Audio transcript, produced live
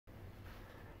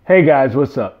Hey guys,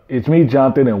 what's up? It's me,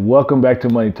 Jonathan, and welcome back to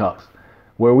Money Talks,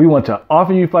 where we want to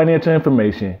offer you financial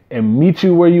information and meet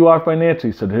you where you are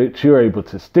financially so that you're able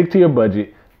to stick to your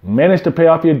budget, manage to pay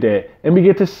off your debt, and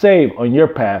begin to save on your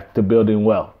path to building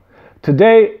wealth.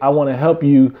 Today, I want to help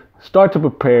you start to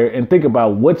prepare and think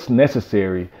about what's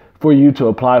necessary for you to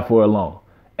apply for a loan.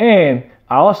 And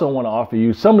I also want to offer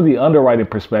you some of the underwriting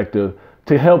perspective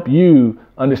to help you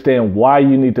understand why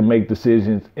you need to make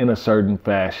decisions in a certain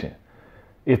fashion.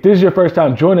 If this is your first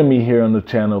time joining me here on the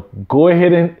channel, go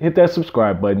ahead and hit that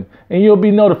subscribe button and you'll be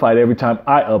notified every time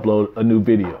I upload a new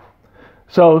video.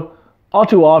 So all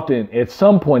too often, at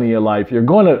some point in your life, you're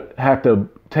going to have to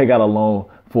take out a loan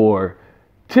for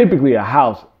typically a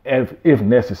house if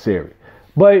necessary.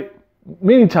 But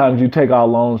many times you take out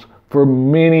loans for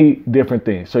many different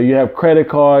things. So you have credit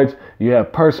cards, you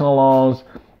have personal loans,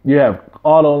 you have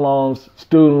auto loans,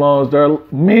 student loans. There are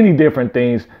many different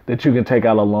things that you can take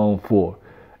out a loan for.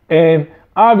 And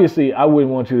obviously, I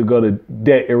wouldn't want you to go to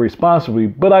debt irresponsibly,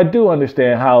 but I do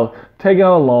understand how taking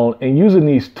out a loan and using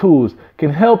these tools can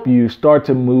help you start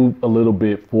to move a little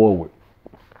bit forward.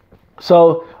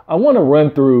 So I want to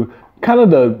run through kind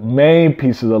of the main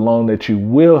pieces of the loan that you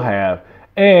will have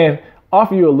and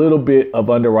offer you a little bit of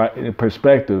underwriting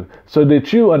perspective so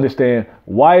that you understand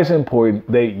why it's important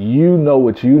that you know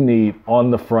what you need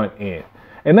on the front end.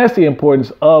 And that's the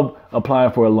importance of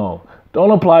applying for a loan.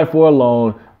 Don't apply for a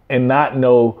loan and not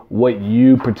know what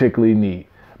you particularly need.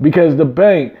 Because the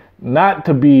bank, not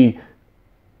to be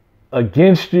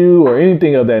against you or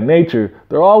anything of that nature,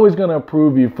 they're always going to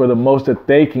approve you for the most that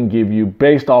they can give you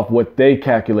based off what they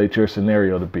calculate your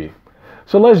scenario to be.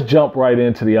 So let's jump right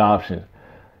into the options.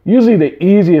 Usually the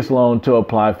easiest loan to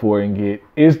apply for and get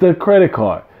is the credit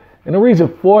card. And the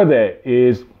reason for that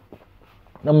is,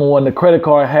 number one, the credit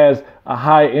card has a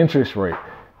high interest rate.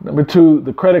 Number two,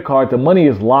 the credit card, the money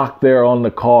is locked there on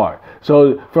the card.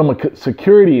 So from a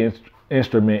security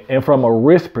instrument and from a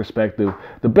risk perspective,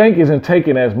 the bank isn't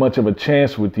taking as much of a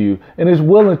chance with you and is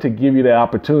willing to give you that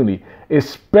opportunity,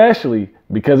 especially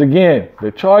because, again,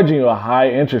 they're charging you a high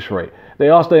interest rate. They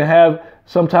also have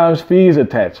sometimes fees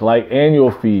attached, like annual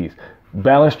fees,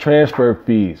 balance transfer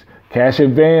fees, cash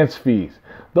advance fees.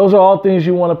 Those are all things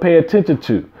you want to pay attention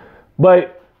to.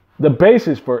 But the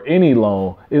basis for any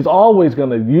loan is always going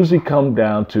to usually come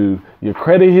down to your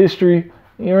credit history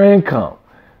and your income.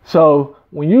 So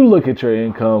when you look at your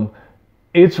income,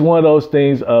 it's one of those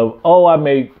things of, oh, I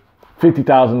make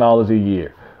 $50,000 a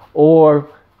year, or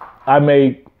I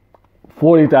make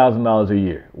 $40,000 a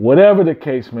year, whatever the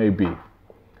case may be.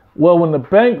 Well, when the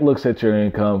bank looks at your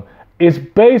income, it's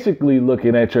basically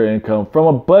looking at your income from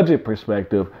a budget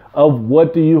perspective of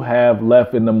what do you have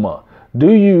left in the month.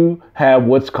 Do you have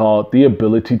what's called the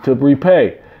ability to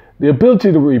repay? The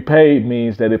ability to repay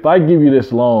means that if I give you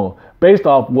this loan based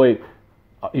off what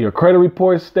your credit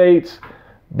report states,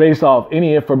 based off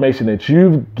any information that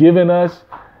you've given us,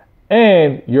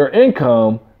 and your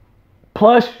income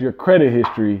plus your credit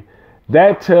history,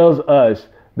 that tells us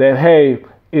that, hey,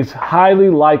 it's highly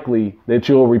likely that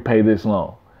you'll repay this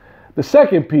loan. The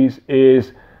second piece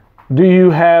is, do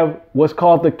you have what's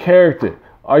called the character?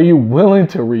 Are you willing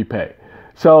to repay?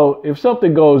 So if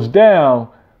something goes down,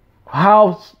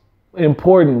 how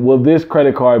important will this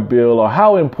credit card bill, or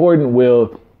how important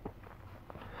will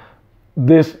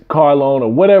this car loan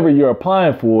or whatever you're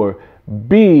applying for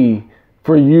be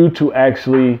for you to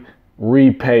actually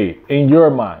repay in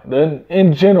your mind,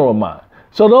 in general mind?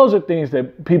 So those are things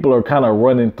that people are kind of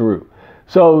running through.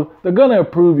 So they're going to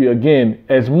approve you, again,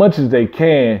 as much as they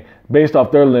can based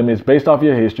off their limits, based off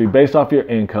your history, based off your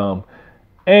income.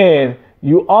 And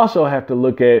you also have to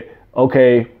look at,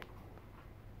 okay,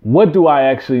 what do I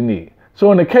actually need?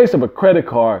 So in the case of a credit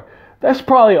card, that's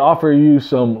probably offer you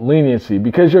some leniency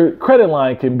because your credit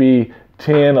line can be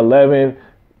 10, 11,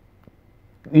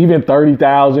 even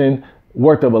 30,000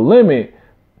 worth of a limit,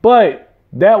 but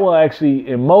that will actually,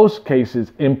 in most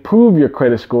cases, improve your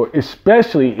credit score,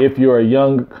 especially if you're a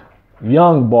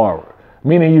young borrower,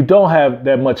 meaning you don't have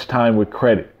that much time with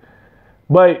credit.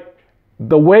 But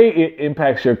the way it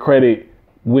impacts your credit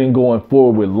when going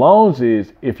forward with loans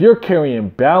is if you're carrying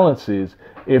balances,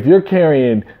 if you're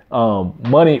carrying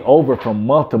money over from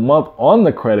month to month on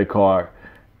the credit card,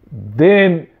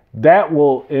 then that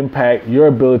will impact your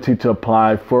ability to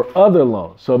apply for other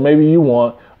loans. So maybe you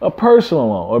want a personal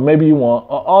loan, or maybe you want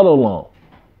an auto loan.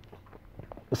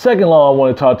 The second loan I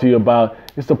want to talk to you about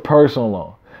is the personal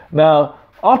loan. Now,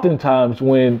 oftentimes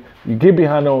when you get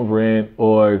behind on rent,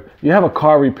 or you have a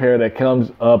car repair that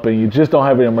comes up and you just don't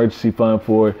have an emergency fund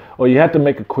for it, or you have to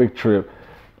make a quick trip,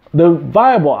 the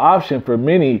viable option for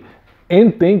many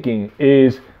in thinking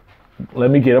is,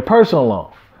 let me get a personal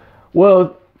loan.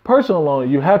 Well, personal loan,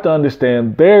 you have to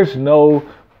understand there's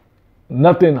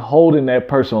nothing holding that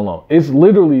personal loan. It's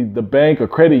literally the bank or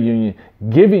credit union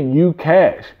giving you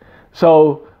cash.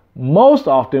 So most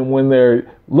often when they're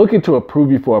looking to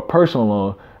approve you for a personal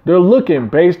loan, they're looking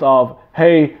based off,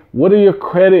 hey, what are your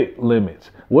credit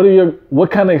limits?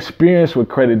 What kind of experience with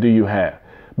credit do you have?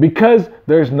 Because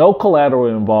there's no collateral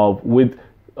involved with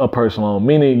a personal loan,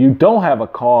 meaning you don't have a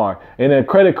car, and a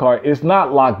credit card, it's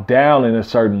not locked down in a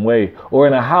certain way. Or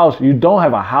in a house, you don't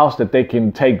have a house that they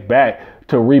can take back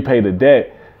to repay the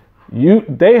debt.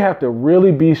 They have to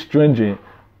really be stringent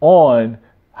on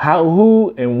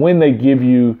who and when they give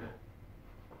you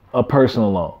a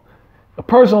personal loan. A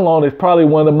personal loan is probably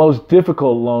one of the most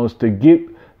difficult loans to get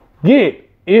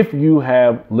if you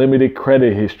have limited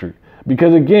credit history.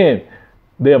 Because again,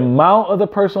 the amount of the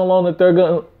personal loan that they're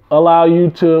going to allow you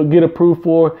to get approved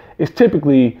for is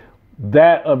typically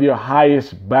that of your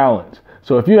highest balance.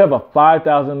 So if you have a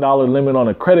 $5,000 limit on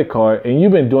a credit card and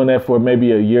you've been doing that for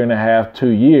maybe a year and a half, 2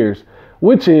 years,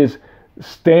 which is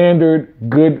standard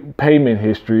good payment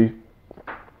history,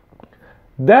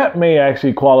 that may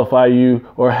actually qualify you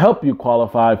or help you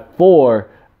qualify for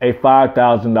a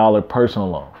 $5,000 personal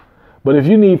loan. But if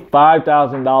you need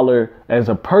 $5,000 as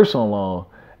a personal loan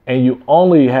and you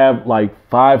only have like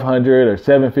 $500 or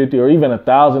 $750 or even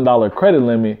 $1,000 credit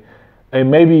limit, and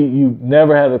maybe you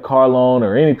never had a car loan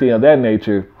or anything of that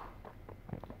nature,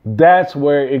 that's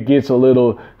where it gets a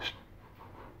little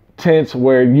tense,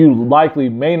 where you likely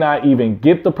may not even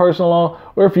get the personal loan,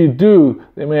 or if you do,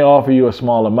 they may offer you a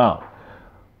small amount.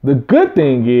 The good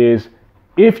thing is,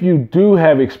 if you do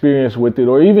have experience with it,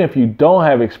 or even if you don't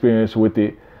have experience with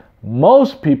it,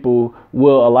 most people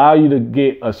will allow you to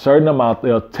get a certain amount.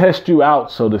 They'll test you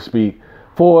out, so to speak,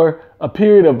 for a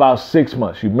period of about 6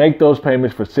 months. You make those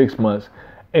payments for 6 months.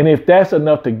 And if that's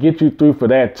enough to get you through for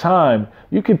that time,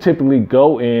 you can typically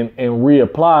go in and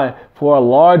reapply for a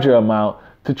larger amount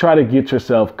to try to get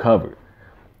yourself covered.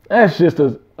 That's just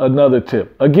another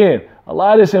tip. Again, a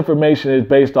lot of this information is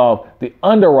based off the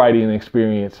underwriting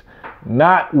experience,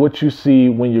 not what you see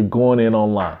when you're going in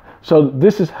online. So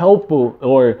this is helpful,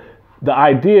 or the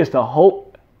idea is to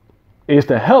help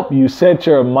you set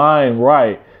your mind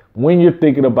right when you're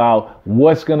thinking about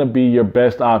what's going to be your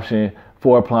best option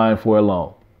for applying for a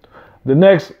loan. The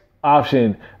next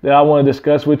option that I want to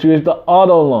discuss with you is the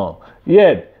auto loan.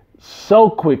 Yet, so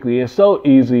quickly and so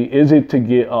easy is it to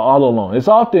get an auto loan. It's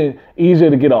often easier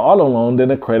to get an auto loan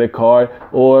than a credit card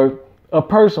or a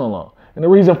personal loan. And the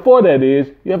reason for that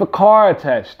is you have a car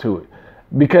attached to it.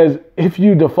 Because if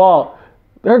you default,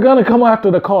 they're going to come after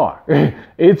the car.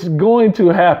 It's going to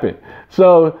happen.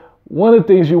 So one of the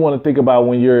things you want to think about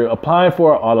when you're applying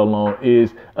for an auto loan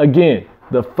is, again,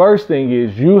 the first thing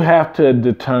is you have to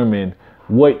determine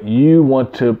what you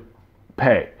want to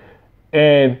pay.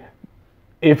 And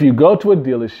if you go to a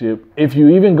dealership, if you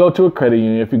even go to a credit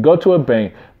union, if you go to a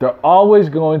bank, they're always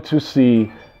going to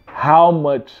see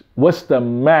what's the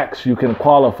max you can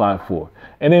qualify for.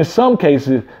 And in some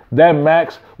cases, that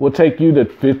max will take you to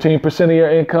 15% of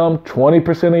your income,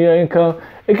 20% of your income.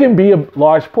 It can be a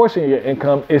large portion of your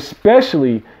income,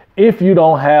 especially if you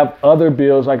don't have other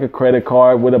bills like a credit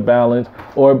card with a balance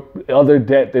or other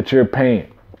debt that you're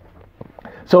paying.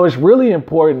 So it's really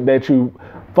important that you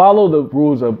follow the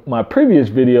rules of my previous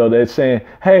video that's saying,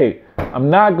 hey,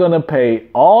 I'm not going to pay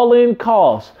all-in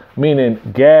costs, meaning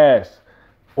gas,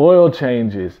 oil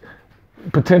changes,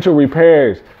 potential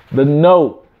repairs, the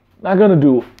note. Not going to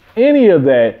do any of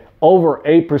that over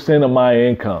 8% of my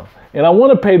income. And I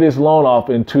want to pay this loan off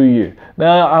in 2 years.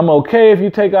 Now, I'm okay if you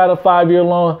take out a 5-year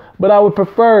loan, but I would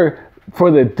prefer,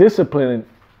 for the discipline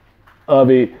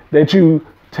of it, that you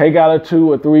take out a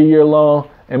 2 or 3 year loan,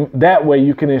 and that way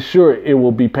you can ensure it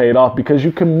will be paid off because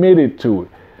you committed to it.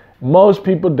 Most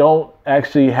people don't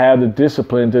actually have the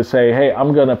discipline to say, hey,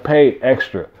 I'm going to pay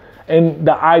extra. And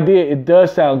the idea, it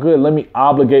does sound good. Let me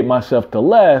obligate myself to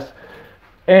less.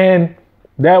 And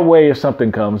that way, if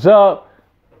something comes up,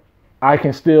 I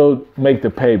can still make the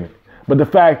payment. But the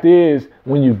fact is,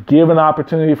 when you give an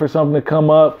opportunity for something to come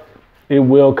up, it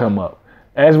will come up.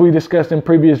 As we discussed in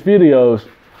previous videos,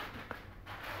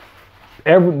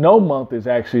 no month is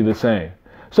actually the same.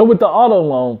 So with the auto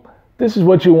loan, this is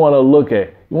what you want to look at.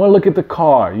 You want to look at the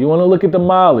car. You want to look at the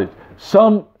mileage.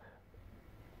 Some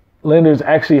lenders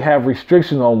actually have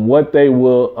restrictions on what they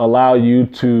will allow you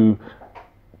to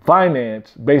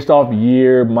finance based off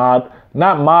year,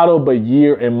 not model, but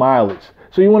year and mileage.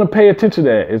 So you want to pay attention to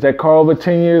that. Is that car over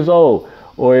 10 years old?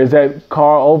 Or is that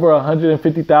car over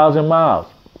 150,000 miles?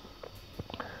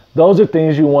 Those are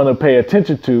things you want to pay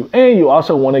attention to. And you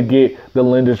also want to get the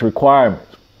lender's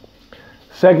requirements.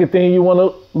 Second thing you want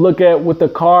to look at with the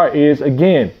car is,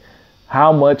 again,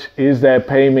 how much is that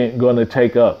payment going to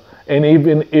take up? And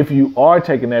even if you are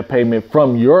taking that payment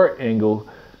from your angle,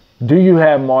 do you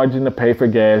have margin to pay for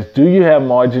gas? Do you have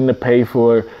margin to pay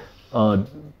for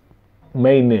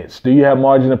maintenance? Do you have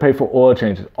margin to pay for oil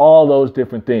changes? All those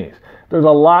different things. There's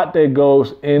a lot that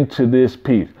goes into this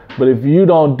piece. But if you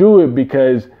don't do it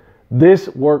because this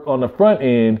work on the front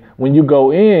end, when you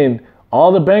go in,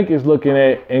 all the bank is looking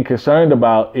at and concerned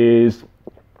about is,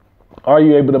 are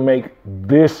you able to make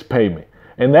this payment?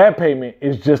 And that payment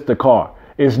is just the car.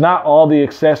 It's not all the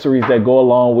accessories that go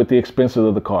along with the expenses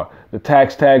of the car, the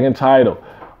tax tag and title,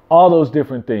 all those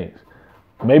different things.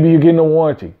 Maybe you're getting a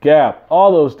warranty, gap,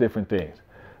 all those different things.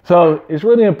 So it's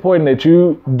really important that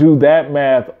you do that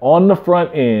math on the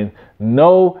front end.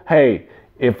 Know, hey,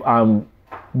 if I'm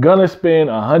gonna spend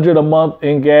 $100 a month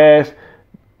in gas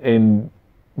and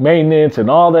maintenance and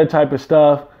all that type of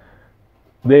stuff,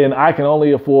 then I can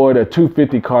only afford a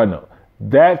 $250 car note.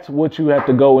 That's what you have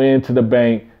to go into the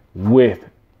bank with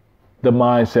the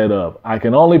mindset of, I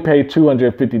can only pay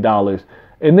 $250.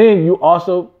 And then you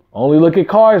also only look at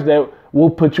cars that will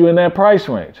put you in that price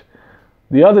range.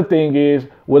 The other thing is,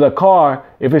 with a car,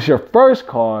 if it's your first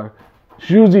car, it's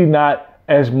usually not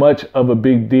as much of a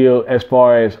big deal as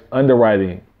far as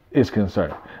underwriting is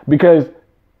concerned. Because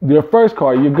your first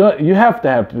car, you have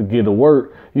to get to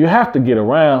work, you have to get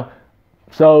around,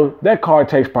 so that car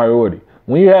takes priority.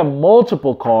 When you have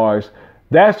multiple cars,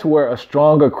 that's where a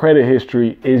stronger credit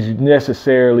history is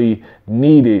necessarily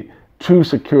needed to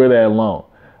secure that loan.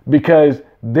 Because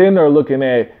then they're looking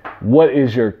at what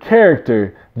is your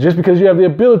character. Just because you have the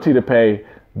ability to pay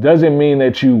doesn't mean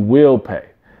that you will pay.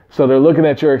 So they're looking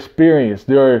at your experience.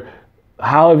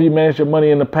 How have you managed your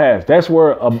money in the past? That's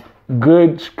where a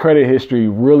good credit history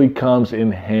really comes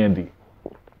in handy.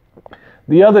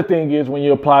 The other thing is, when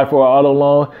you apply for an auto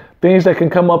loan, things that can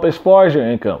come up as far as your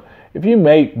income. If you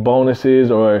make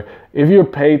bonuses or if you're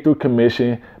paid through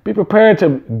commission, be prepared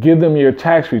to give them your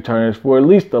tax returns for at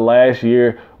least the last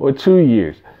year or 2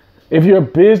 years. If you're a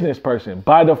business person,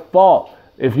 by default,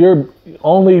 if you're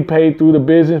only paid through the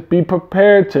business, be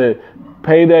prepared to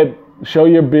pay that, show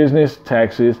your business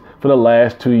taxes for the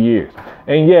last 2 years.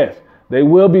 And yes, they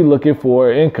will be looking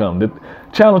for income. The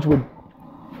challenge with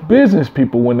business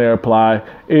people when they apply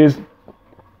is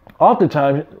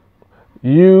oftentimes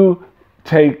you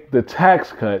take the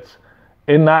tax cuts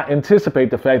and not anticipate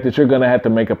the fact that you're going to have to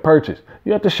make a purchase.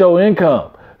 You have to show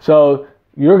income. So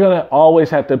you're going to always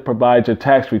have to provide your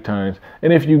tax returns.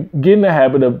 And if you get in the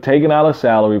habit of taking out a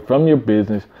salary from your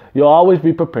business, you'll always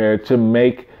be prepared to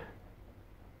make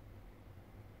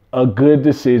a good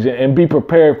decision and be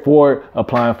prepared for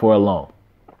applying for a loan.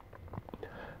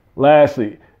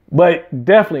 Lastly, but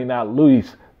definitely not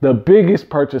least, the biggest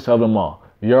purchase of them all,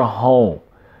 your home.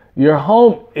 Your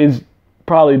home is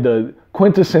probably the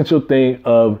quintessential thing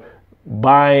of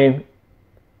buying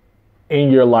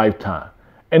in your lifetime.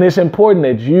 And it's important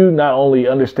that you not only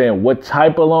understand what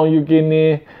type of loan you're getting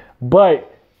in,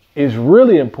 but it's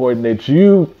really important that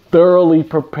you thoroughly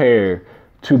prepare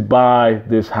to buy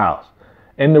this house.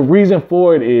 And the reason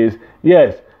for it is,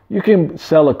 yes, you can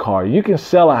sell a car, you can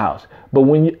sell a house, but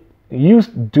when you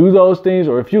do those things,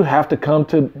 or if you have to come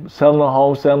to selling a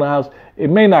home, selling a house, it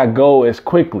may not go as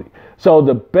quickly. So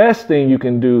the best thing you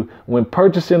can do when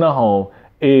purchasing a home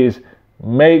is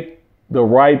make the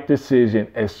right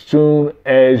decision as soon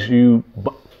as you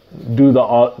do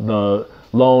the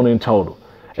loan in total.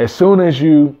 As soon as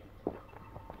you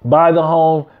buy the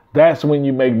home, that's when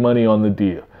you make money on the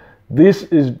deal. This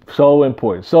is so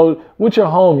important. So with your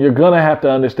home, you're going to have to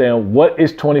understand, what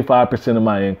is 25% of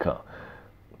my income?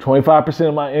 25%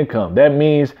 of my income. That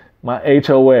means my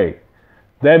HOA.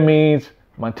 That means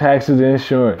my taxes and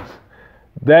insurance.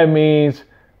 That means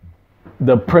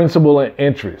the principal and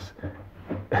interest.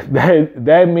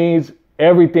 That means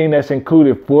everything that's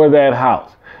included for that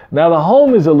house. Now, the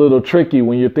home is a little tricky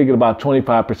when you're thinking about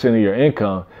 25% of your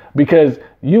income, because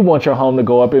you want your home to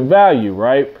go up in value,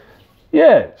 right?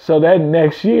 Yeah, so that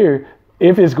next year,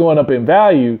 if it's going up in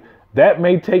value, that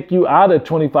may take you out of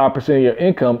 25% of your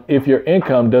income if your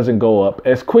income doesn't go up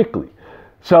as quickly.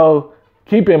 So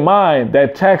keep in mind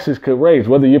that taxes could raise,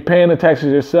 whether you're paying the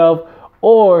taxes yourself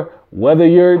or whether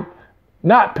you're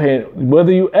not paying,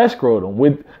 whether you escrow them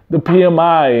with the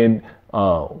PMI and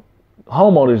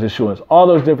homeowners insurance, all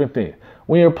those different things.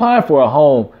 When you're applying for a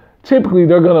home, typically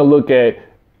they're going to look at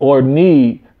or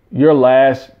need your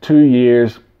last 2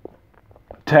 years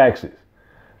taxes.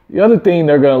 The other thing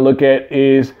they're going to look at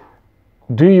is,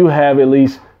 do you have at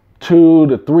least 2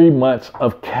 to 3 months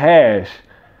of cash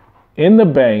in the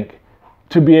bank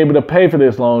to be able to pay for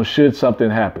this loan should something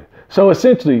happen? So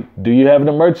essentially, do you have an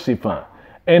emergency fund?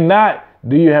 And not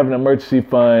do you have an emergency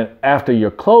fund after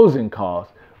your closing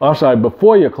costs, I'm sorry,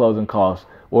 before your closing costs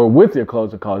or with your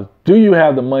closing costs. Do you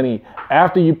have the money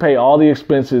after you pay all the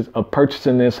expenses of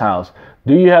purchasing this house?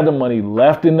 Do you have the money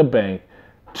left in the bank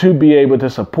to be able to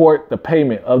support the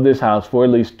payment of this house for at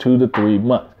least 2 to 3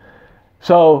 months?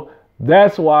 So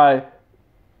that's why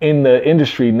in the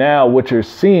industry now, what you're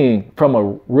seeing from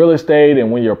a real estate and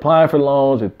when you're applying for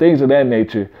loans and things of that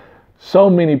nature,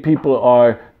 so many people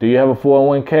are, do you have a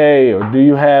 401k or do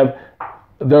you have,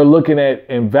 they're looking at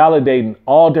and validating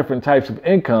all different types of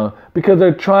income because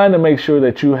they're trying to make sure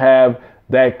that you have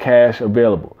that cash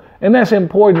available. And that's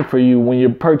important for you when you're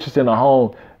purchasing a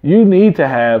home. You need to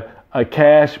have a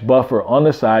cash buffer on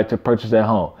the side to purchase that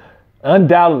home.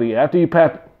 Undoubtedly, after you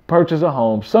purchase a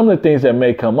home, some of the things that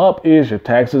may come up is your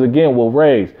taxes again will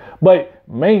raise, but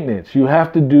maintenance, you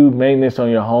have to do maintenance on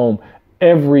your home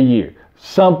every year.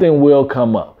 Something will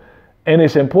come up, and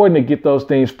it's important to get those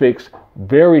things fixed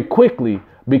very quickly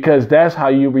because that's how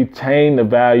you retain the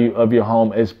value of your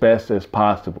home as best as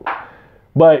possible.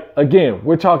 But again,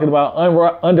 we're talking about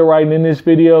underwriting in this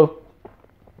video.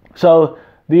 So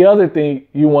the other thing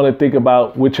you want to think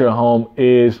about with your home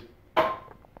is,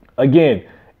 again,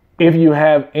 if you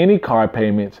have any car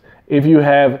payments, if you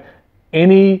have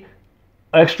any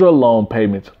extra loan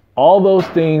payments, all those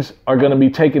things are going to be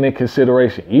taken in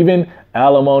consideration. Even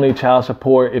alimony, child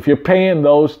support, if you're paying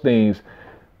those things,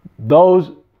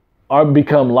 those are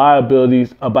become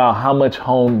liabilities about how much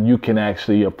home you can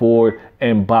actually afford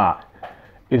and buy.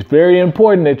 It's very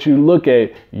important that you look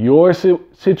at your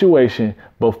situation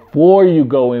before you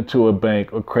go into a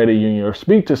bank or credit union or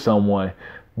speak to someone,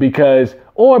 because,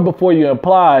 or before you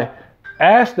apply,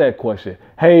 ask that question.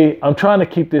 Hey, I'm trying to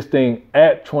keep this thing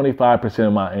at 25%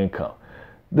 of my income.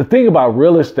 The thing about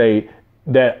real estate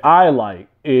that I like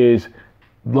is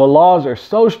the laws are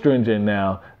so stringent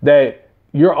now that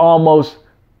you're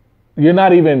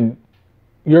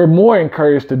more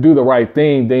encouraged to do the right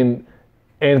thing than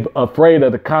and afraid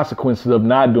of the consequences of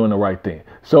not doing the right thing.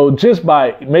 So just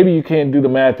by, maybe you can't do the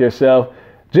math yourself,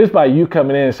 just by you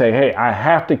coming in and say, hey, I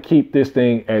have to keep this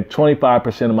thing at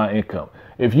 25% of my income.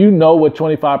 If you know what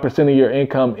 25% of your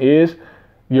income is,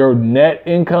 your net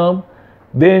income,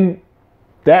 then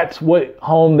that's what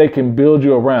home they can build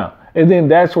you around. And then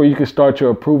that's where you can start your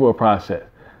approval process.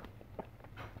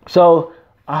 So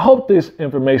I hope this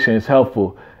information is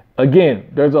helpful. Again,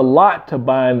 there's a lot to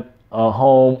buying a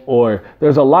home, or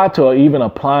there's a lot to even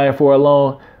applying for a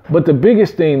loan. But the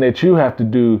biggest thing that you have to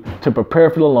do to prepare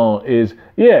for the loan is,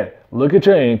 look at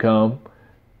your income.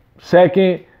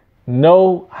 Second,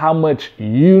 know how much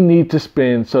you need to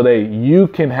spend so that you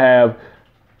can have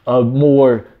a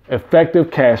more effective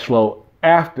cash flow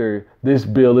after this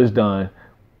bill is done.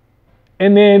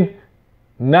 And then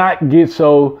not get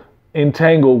so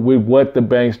entangled with what the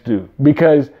banks do,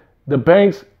 because the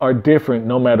banks are different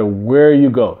no matter where you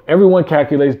go. Everyone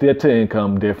calculates debt to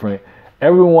income different.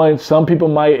 Some people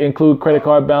might include credit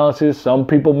card balances, some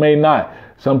people may not.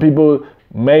 Some people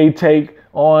may take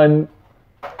on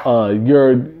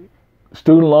your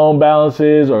student loan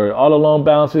balances or auto loan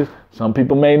balances. Some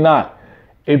people may not.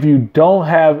 If you don't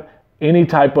have any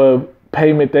type of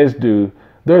payment that's due,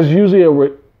 there's usually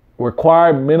a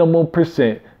required minimum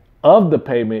percent of the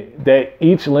payment that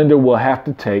each lender will have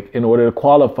to take in order to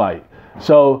qualify.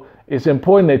 So it's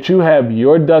important that you have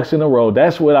your ducks in a row.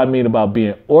 That's what I mean about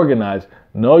being organized.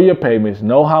 Know your payments,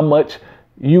 know how much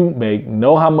you make,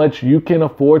 know how much you can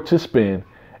afford to spend,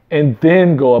 and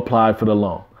then go apply for the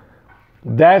loan.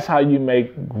 That's how you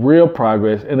make real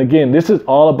progress. And again, this is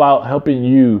all about helping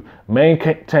you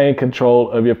maintain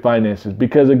control of your finances,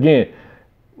 because again,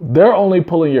 they're only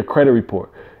pulling your credit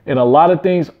report. And a lot of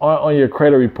things aren't on your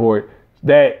credit report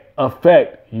that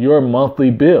affect your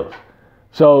monthly bills.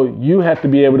 So you have to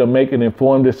be able to make an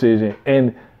informed decision.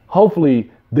 And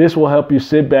hopefully this will help you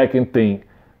sit back and think,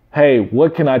 hey,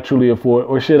 what can I truly afford?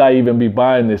 Or should I even be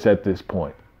buying this at this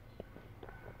point?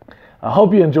 I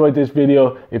hope you enjoyed this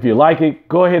video. If you like it,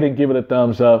 go ahead and give it a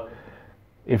thumbs up.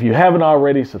 If you haven't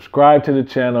already, subscribe to the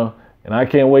channel. And I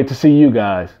can't wait to see you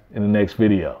guys in the next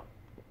video.